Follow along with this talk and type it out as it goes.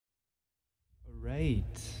right.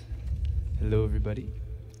 Hello, everybody.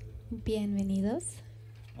 Bienvenidos.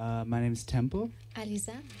 My name is Temple.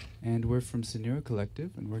 Alisa. And we're from Soneiro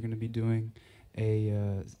Collective, and we're going to be doing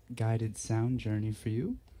a guided sound journey for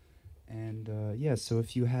you. And so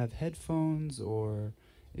if you have headphones or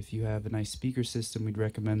if you have a nice speaker system, we'd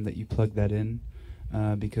recommend that you plug that in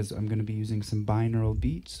because I'm going to be using some binaural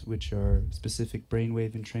beats, which are specific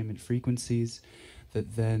brainwave entrainment frequencies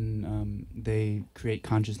that then they create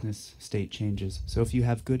consciousness state changes. So if you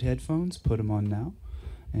have good headphones, put them on now.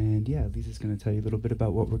 And Lisa's going to tell you a little bit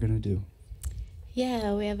about what we're going to do.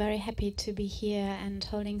 Yeah, we are very happy to be here and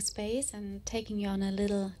holding space and taking you on a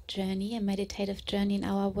little journey, a meditative journey in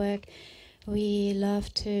our work. We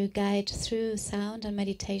love to guide through sound and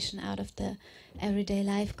meditation out of the everyday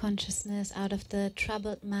life consciousness, out of the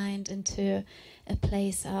troubled mind into a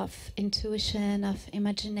place of intuition, of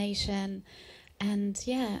imagination, and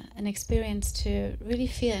an experience to really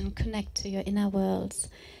feel and connect to your inner worlds.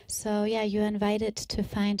 So you're invited to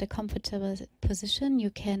find a comfortable position. You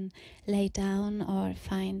can lay down or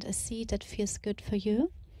find a seat that feels good for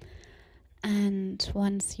you. And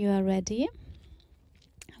once you are ready,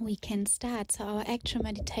 we can start. So our actual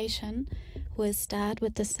meditation will start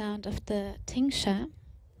with the sound of the tincture,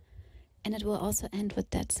 and it will also end with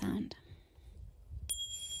that sound.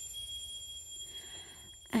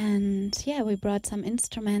 And we brought some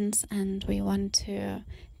instruments, and we want to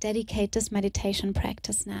dedicate this meditation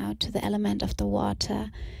practice now to the element of the water,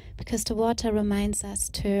 because the water reminds us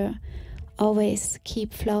to always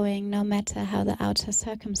keep flowing no matter how the outer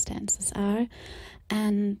circumstances are.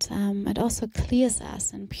 And it also clears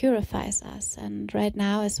us and purifies us. And right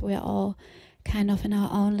now, as we're all kind of in our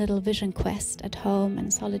own little vision quest at home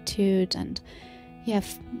in solitude and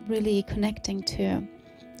really connecting to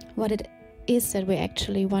what it is that we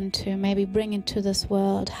actually want to maybe bring into this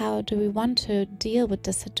world. How do we want to deal with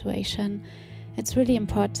the situation? It's really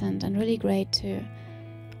important and really great to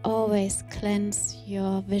always cleanse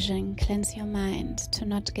your vision, cleanse your mind, to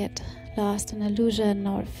not get lost in illusion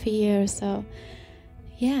or fear. So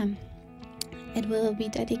it will be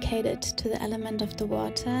dedicated to the element of the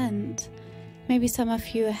water. And maybe some of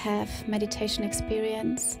you have meditation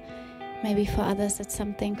experience. Maybe for others it's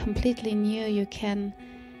something completely new. You can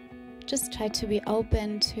just try to be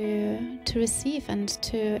open to receive and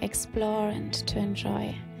to explore and to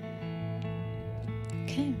enjoy.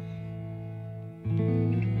 Okay.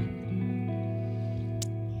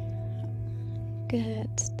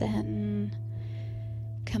 Good. Then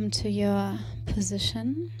come to your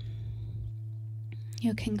position.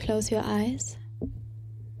 You can close your eyes.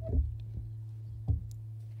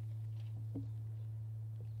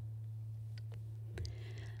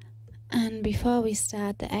 And before we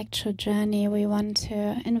start the actual journey, we want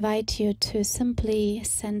to invite you to simply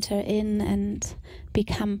center in and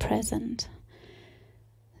become present.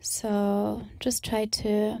 So just try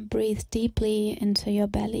to breathe deeply into your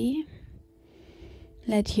belly.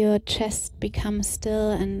 Let your chest become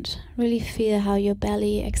still and really feel how your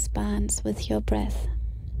belly expands with your breath.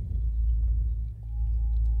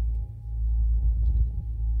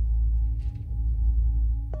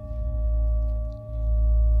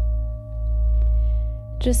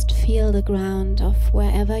 Just feel the ground of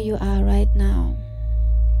wherever you are right now.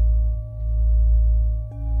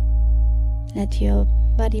 Let your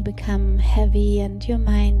body become heavy and your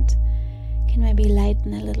mind can maybe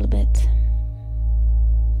lighten a little bit.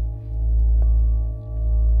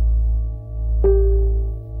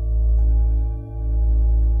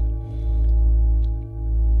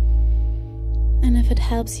 And if it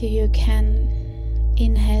helps you, you can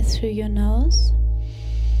inhale through your nose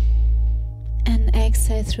and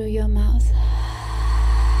exhale through your mouth.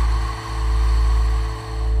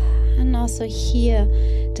 And also hear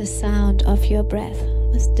the sound of your breath.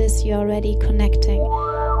 With this, you're already connecting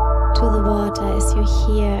to the water as you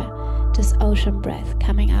hear this ocean breath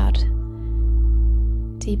coming out.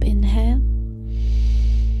 Deep inhale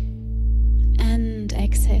and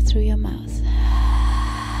exhale through your mouth.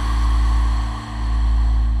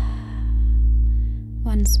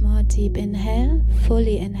 Once more, deep inhale,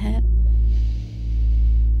 fully inhale.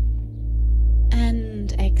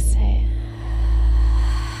 And exhale.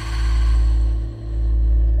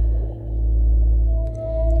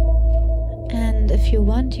 And if you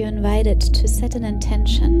want, you're invited to set an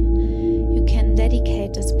intention. You can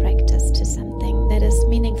dedicate this practice to something that is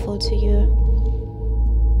meaningful to you.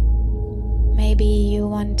 Maybe you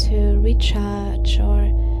want to recharge or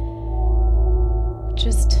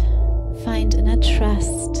just find inner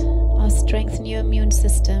trust or strengthen your immune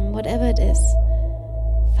system, whatever it is.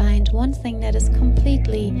 Find one thing that is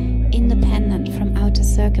completely independent from outer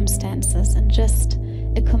circumstances and just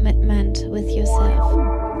a commitment with yourself.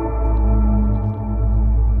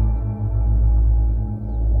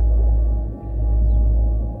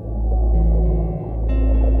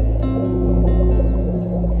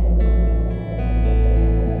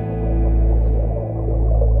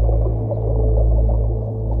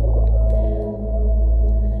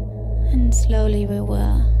 slowly we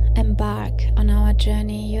will embark on our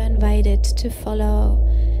journey. You're invited to follow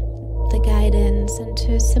the guidance and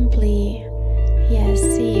to simply,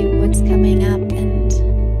 see what's coming up and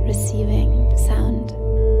receiving sound.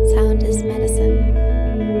 Sound is medicine.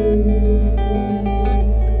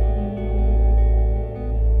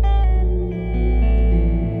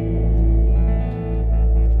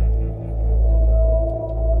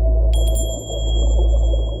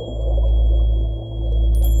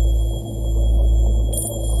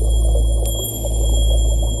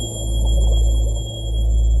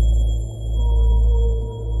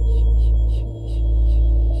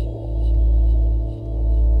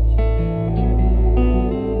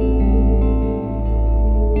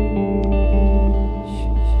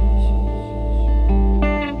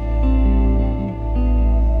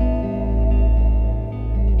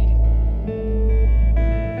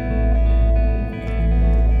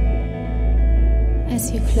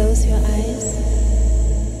 As you close your eyes,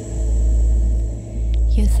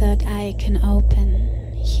 your third eye can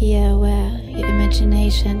open, here where your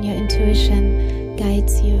imagination, your intuition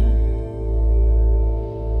guides you.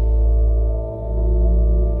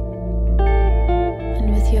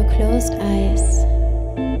 And with your closed eyes,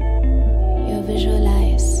 you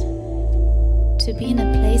visualize to be in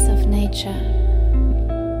a place of nature.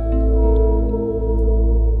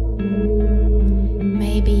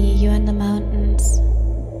 Maybe you're in the mountains,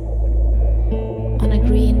 on a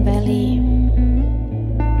green valley,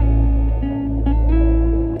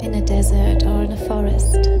 in a desert or in a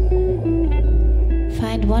forest.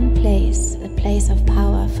 Find one place, a place of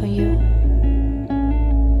power for you.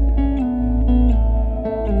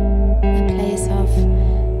 A place of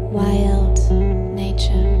wild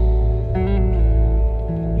nature.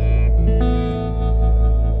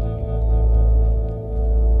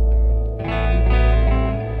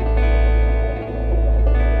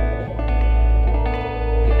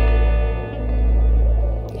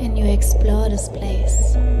 Explore this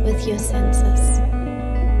place with your senses.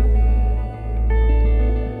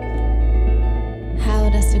 How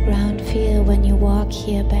does the ground feel when you walk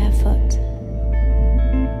here barefoot?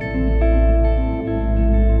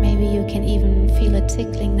 Maybe you can even feel a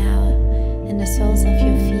tickling now in the soles of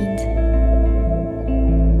your feet.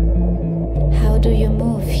 How do you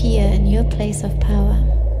move here in your place of power?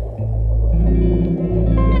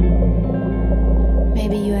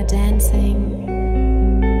 Maybe you are dancing,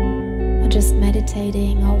 just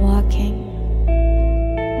meditating or walking.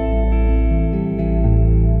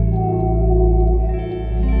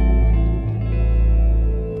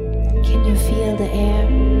 Can you feel the air?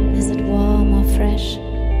 Is it warm or fresh?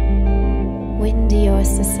 Windy or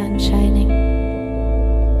is the sun shining?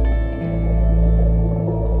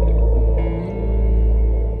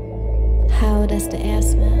 How does the air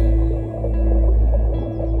smell?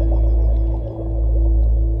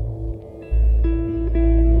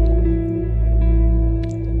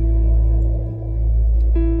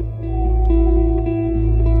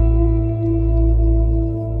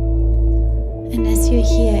 You're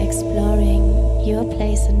here exploring your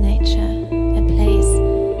place in nature, a place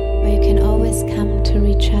where you can always come to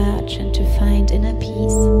recharge and to find inner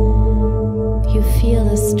peace. You feel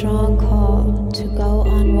a strong call to go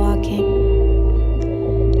on walking.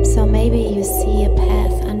 So maybe you see a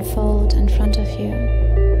path unfold in front of you.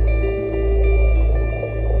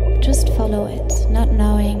 Just follow it, not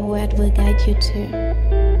knowing where it will guide you to.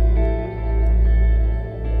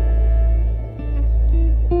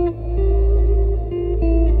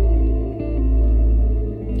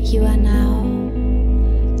 You are now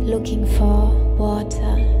looking for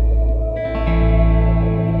water.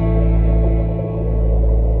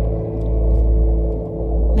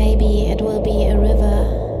 Maybe it will be a river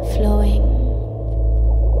flowing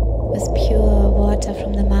with pure water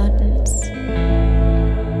from the mountains.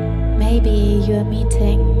 Maybe you are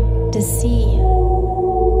meeting the sea,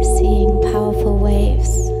 seeing powerful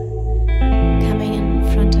waves coming in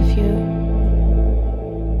front of you.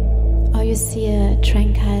 Or you see a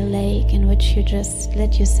tranquil lake in which you just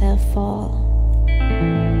let yourself fall.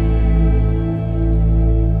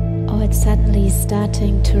 Or it's suddenly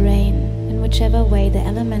starting to rain. In whichever way the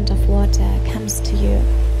element of water comes to you,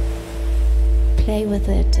 play with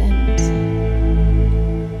it and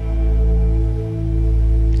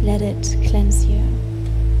let it cleanse you.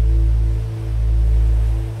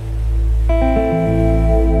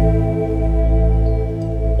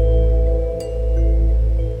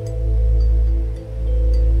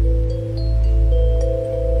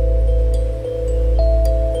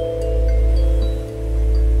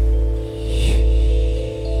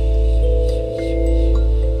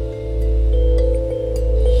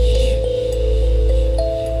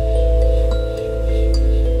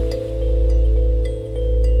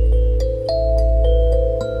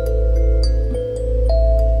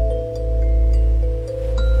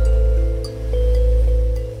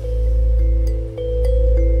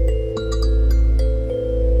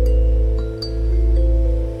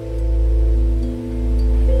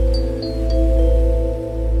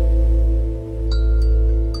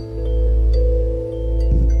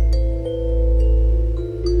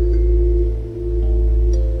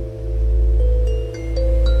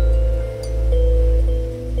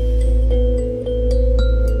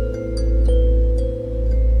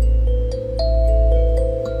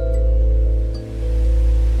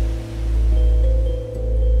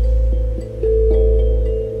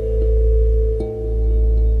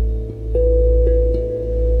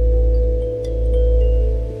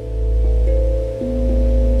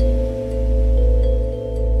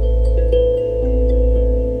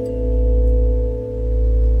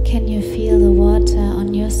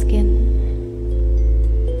 skin.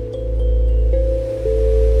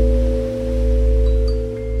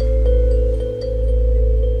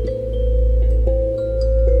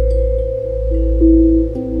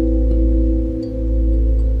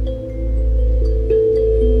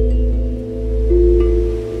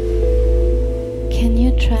 Can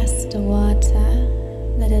you trust the water,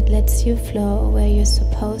 that it lets you flow where you're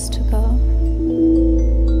supposed to go?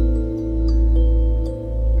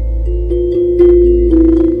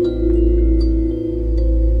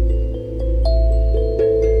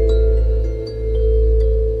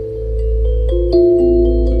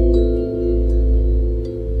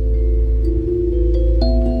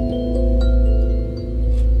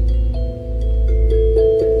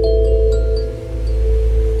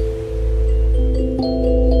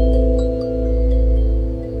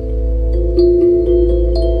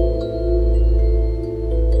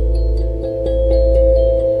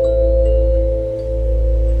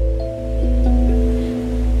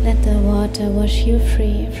 Wash you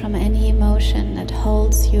free from any emotion that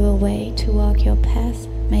holds you away to walk your path.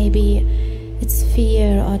 Maybe it's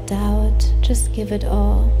fear or doubt. Just give it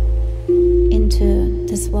all into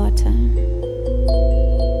this water.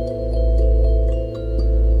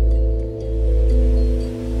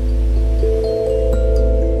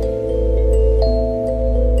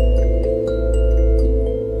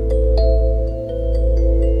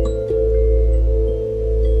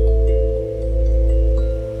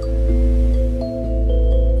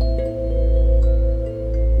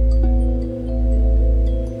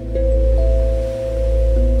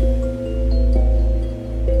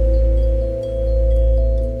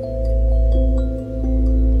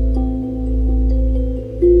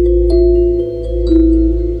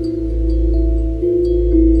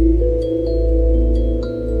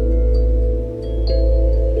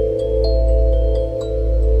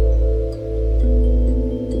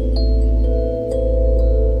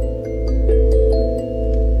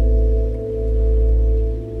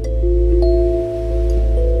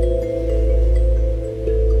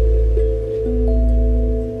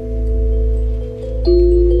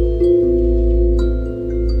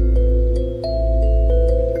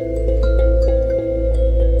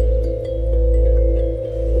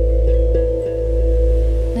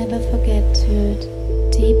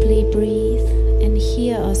 Deeply breathe and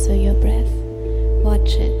hear also your breath.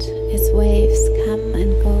 Watch it as waves come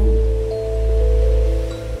and go.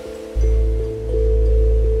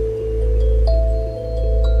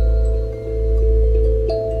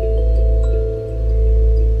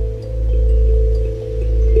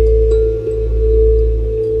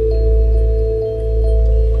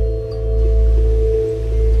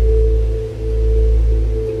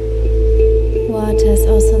 Water is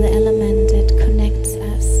also the element that connects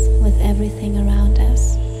us with everything around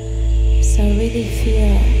us. So really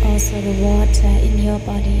feel also the water in your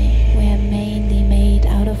body. We are mainly made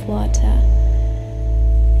out of water.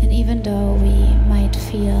 And even though we might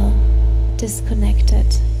feel disconnected,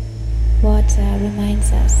 water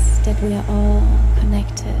reminds us that we are all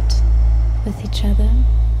connected with each other.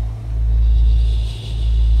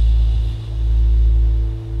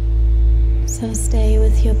 So stay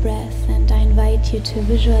with your breath, and I invite you to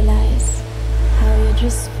visualize how you're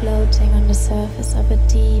just floating on the surface of a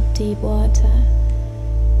deep, deep water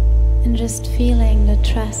and just feeling the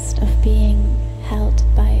trust of being held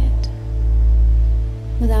by it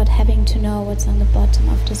without having to know what's on the bottom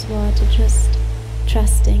of this water, just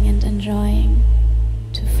trusting and enjoying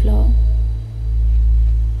to flow.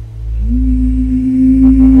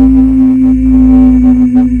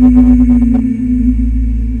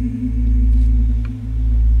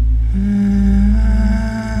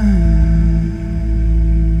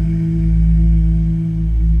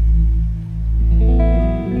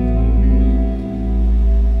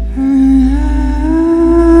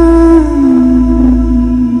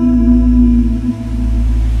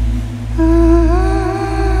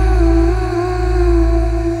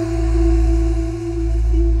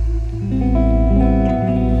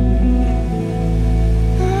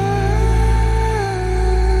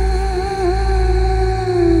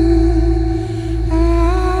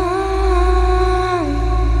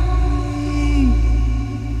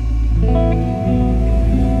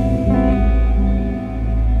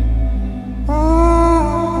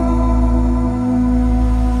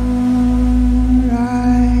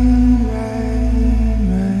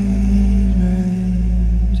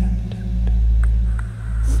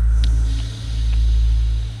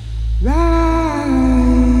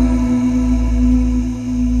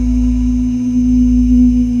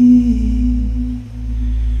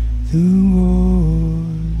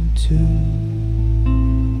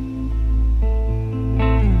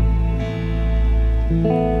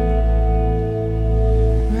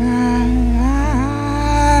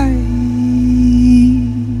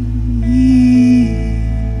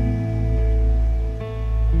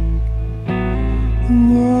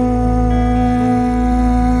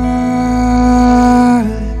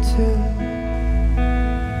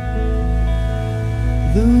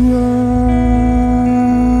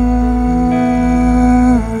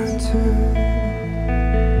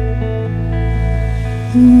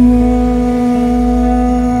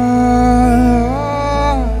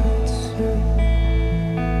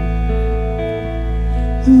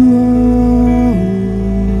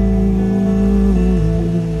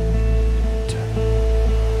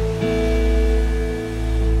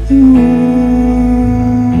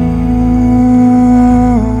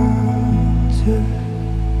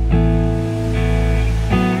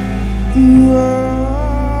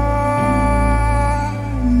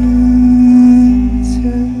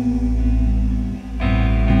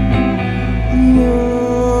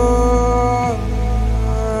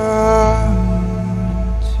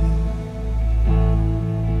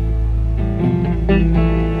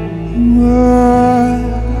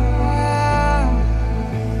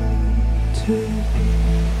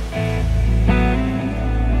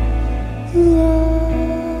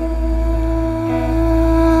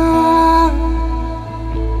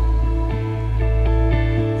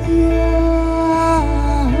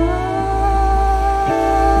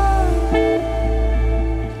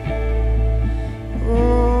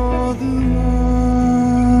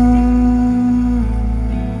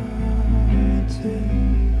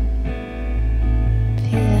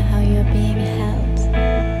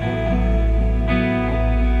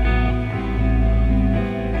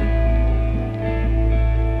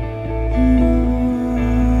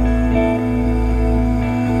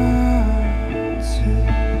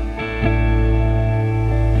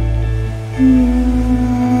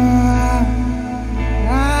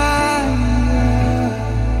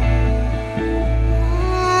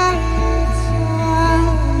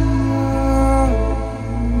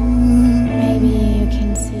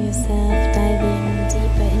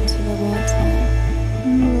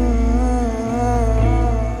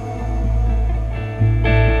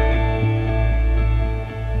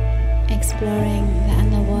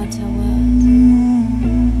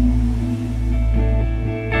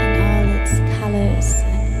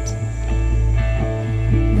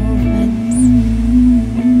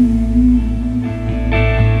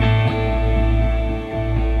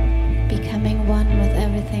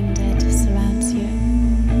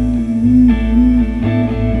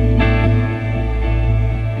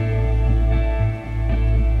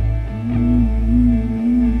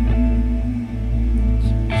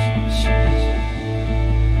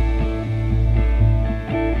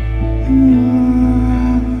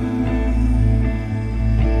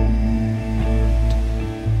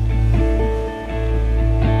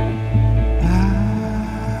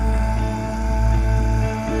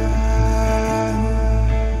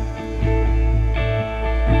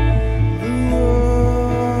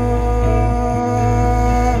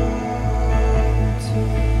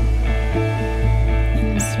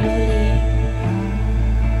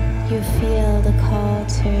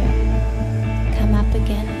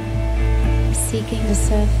 seeking the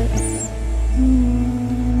surface,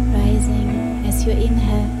 rising as you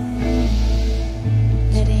inhale,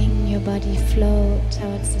 letting your body flow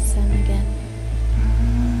towards the sun again.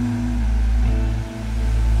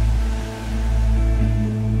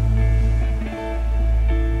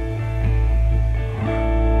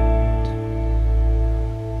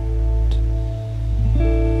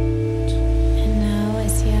 And now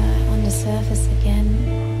as you're on the surface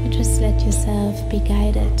again, you just let yourself be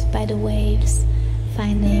guided by the waves,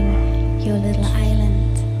 finding your little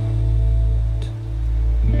island.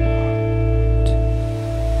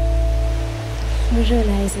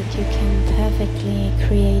 Visualize it, you can perfectly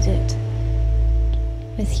create it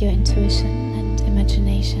with your intuition and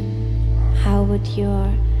imagination. How would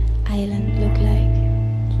your island look like?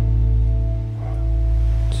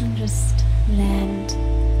 And just land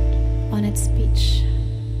on its beach.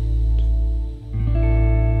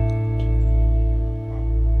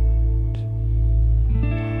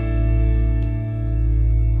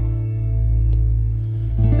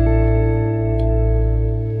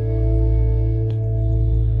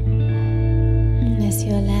 As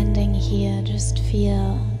you're landing here, just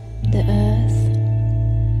feel the earth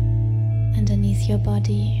underneath your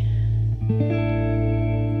body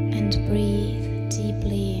and breathe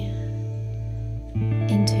deeply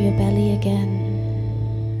into your belly again.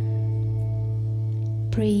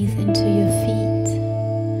 Breathe into your feet.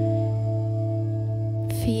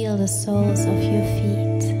 Feel the soles of your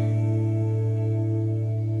feet.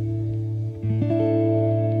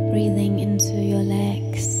 Breathing into your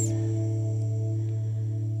legs.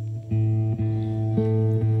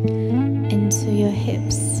 Into your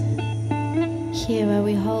hips, here where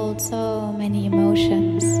we hold so many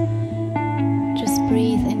emotions. Just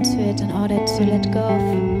breathe into it in order to let go of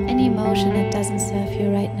any emotion that doesn't serve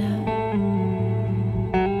you right now.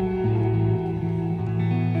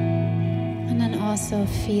 And then also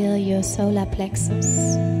feel your solar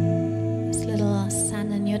plexus, this little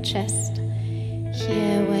sun in your chest.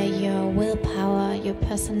 here where your willpower, your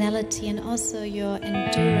personality, and also your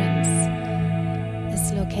endurance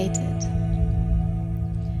is located.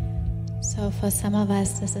 So for some of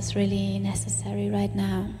us, this is really necessary right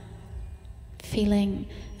now. Feeling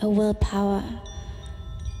a willpower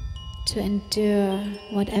to endure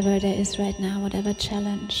whatever there is right now, whatever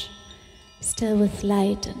challenge, still with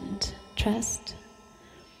light and trust.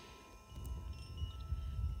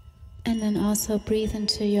 And then also breathe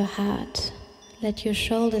into your heart. Let your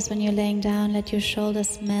shoulders, when you're laying down, let your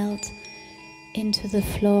shoulders melt into the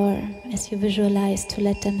floor as you visualize to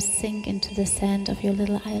let them sink into the sand of your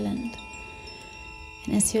little island.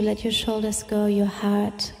 And as you let your shoulders go, your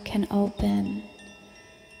heart can open.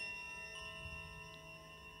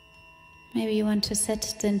 Maybe you want to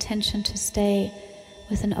set the intention to stay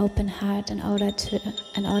with an open heart in order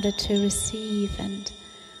to receive and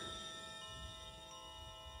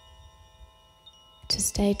to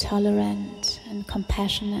stay tolerant and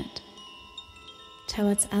compassionate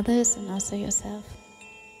towards others and also yourself.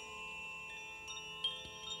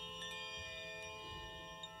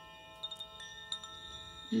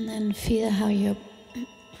 And then feel how your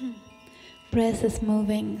breath is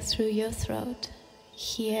moving through your throat.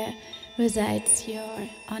 Here resides your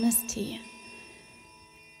honesty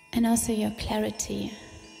and also your clarity.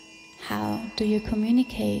 How do you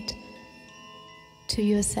communicate to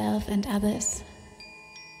yourself and others?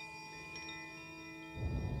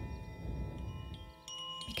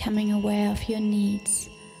 Becoming aware of your needs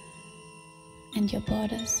and your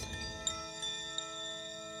borders.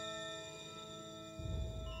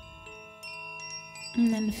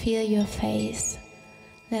 And then feel your face.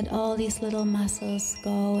 Let all these little muscles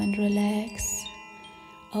go and relax.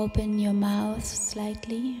 Open your mouth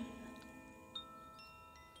slightly.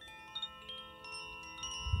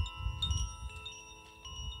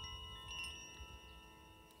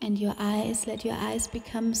 And your eyes, let your eyes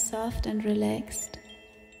become soft and relaxed.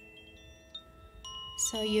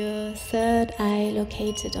 So your third eye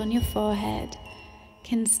located on your forehead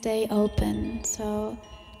can stay open. So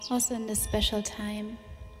also in this special time,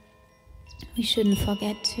 we shouldn't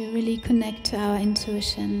forget to really connect to our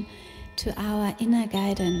intuition, to our inner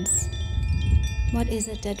guidance. What is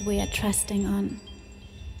it that we are trusting on?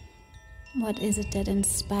 What is it that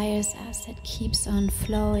inspires us, that keeps on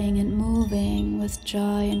flowing and moving with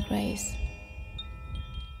joy and grace?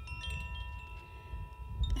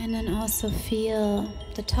 And then also feel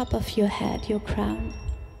the top of your head, your crown.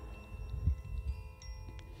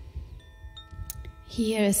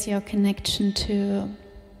 Here is your connection to,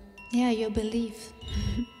 your belief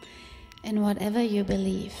in whatever you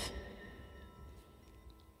believe.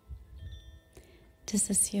 This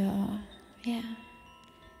is your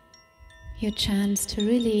chance to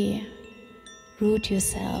really root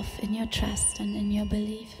yourself in your trust and in your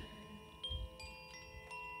belief.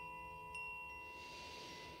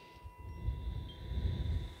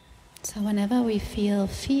 So whenever we feel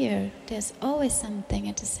fear, there's always something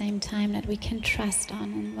at the same time that we can trust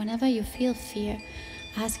on. And whenever you feel fear,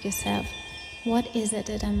 ask yourself, what is it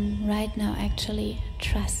that I'm right now actually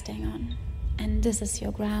trusting on? And this is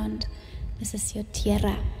your ground, this is your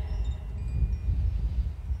tierra.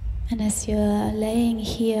 And as you're laying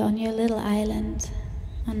here on your little island,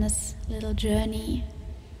 on this little journey,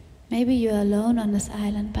 maybe you're alone on this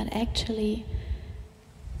island, but actually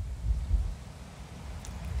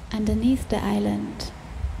underneath the island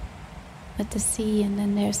with the sea, and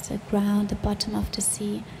then there's the ground, the bottom of the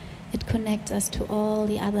sea. It connects us to all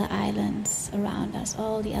the other islands around us,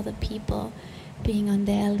 all the other people being on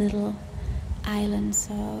their little island.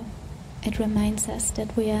 So it reminds us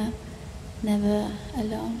that we are never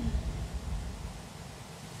alone.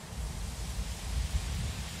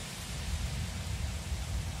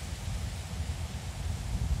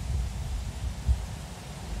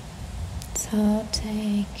 So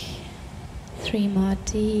take 3 more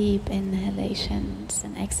deep inhalations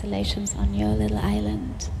and exhalations on your little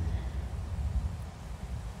island.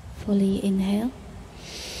 Fully inhale,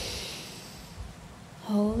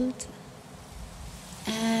 hold,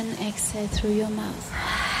 and exhale through your mouth.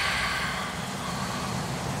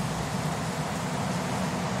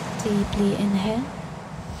 Deeply inhale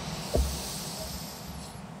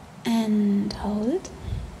and hold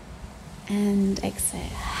and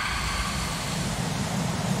exhale.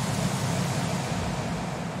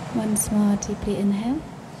 Once more, deeply inhale,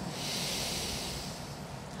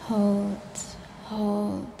 hold,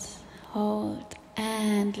 hold, hold,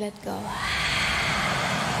 and let go.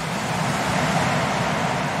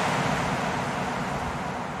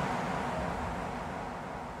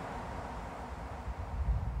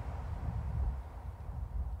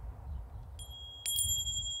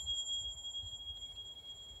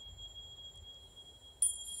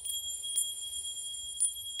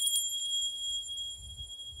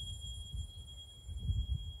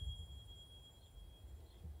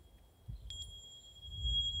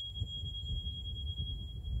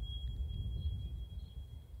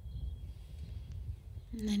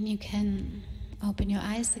 And then you can open your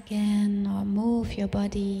eyes again or move your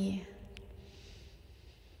body.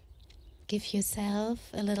 Give yourself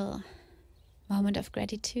a little moment of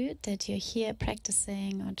gratitude that you're here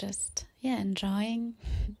practicing or just, enjoying.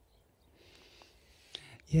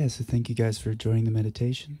 Yeah, so thank you guys for joining the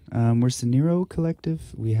meditation. We're Soneiro Collective.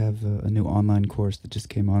 We have a new online course that just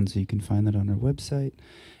came on, so you can find that on our website.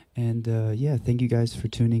 And thank you guys for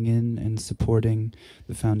tuning in and supporting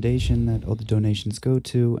the foundation that all the donations go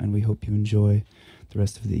to. And we hope you enjoy the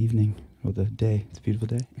rest of the evening or the day. It's a beautiful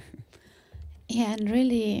day. Yeah, and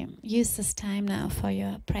really use this time now for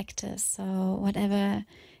your practice. So whatever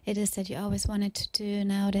it is that you always wanted to do,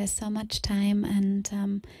 now there's so much time.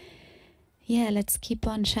 And let's keep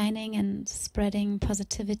on shining and spreading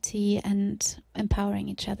positivity and empowering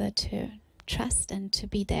each other to trust and to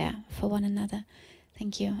be there for one another.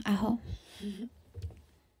 Thank you. Aho.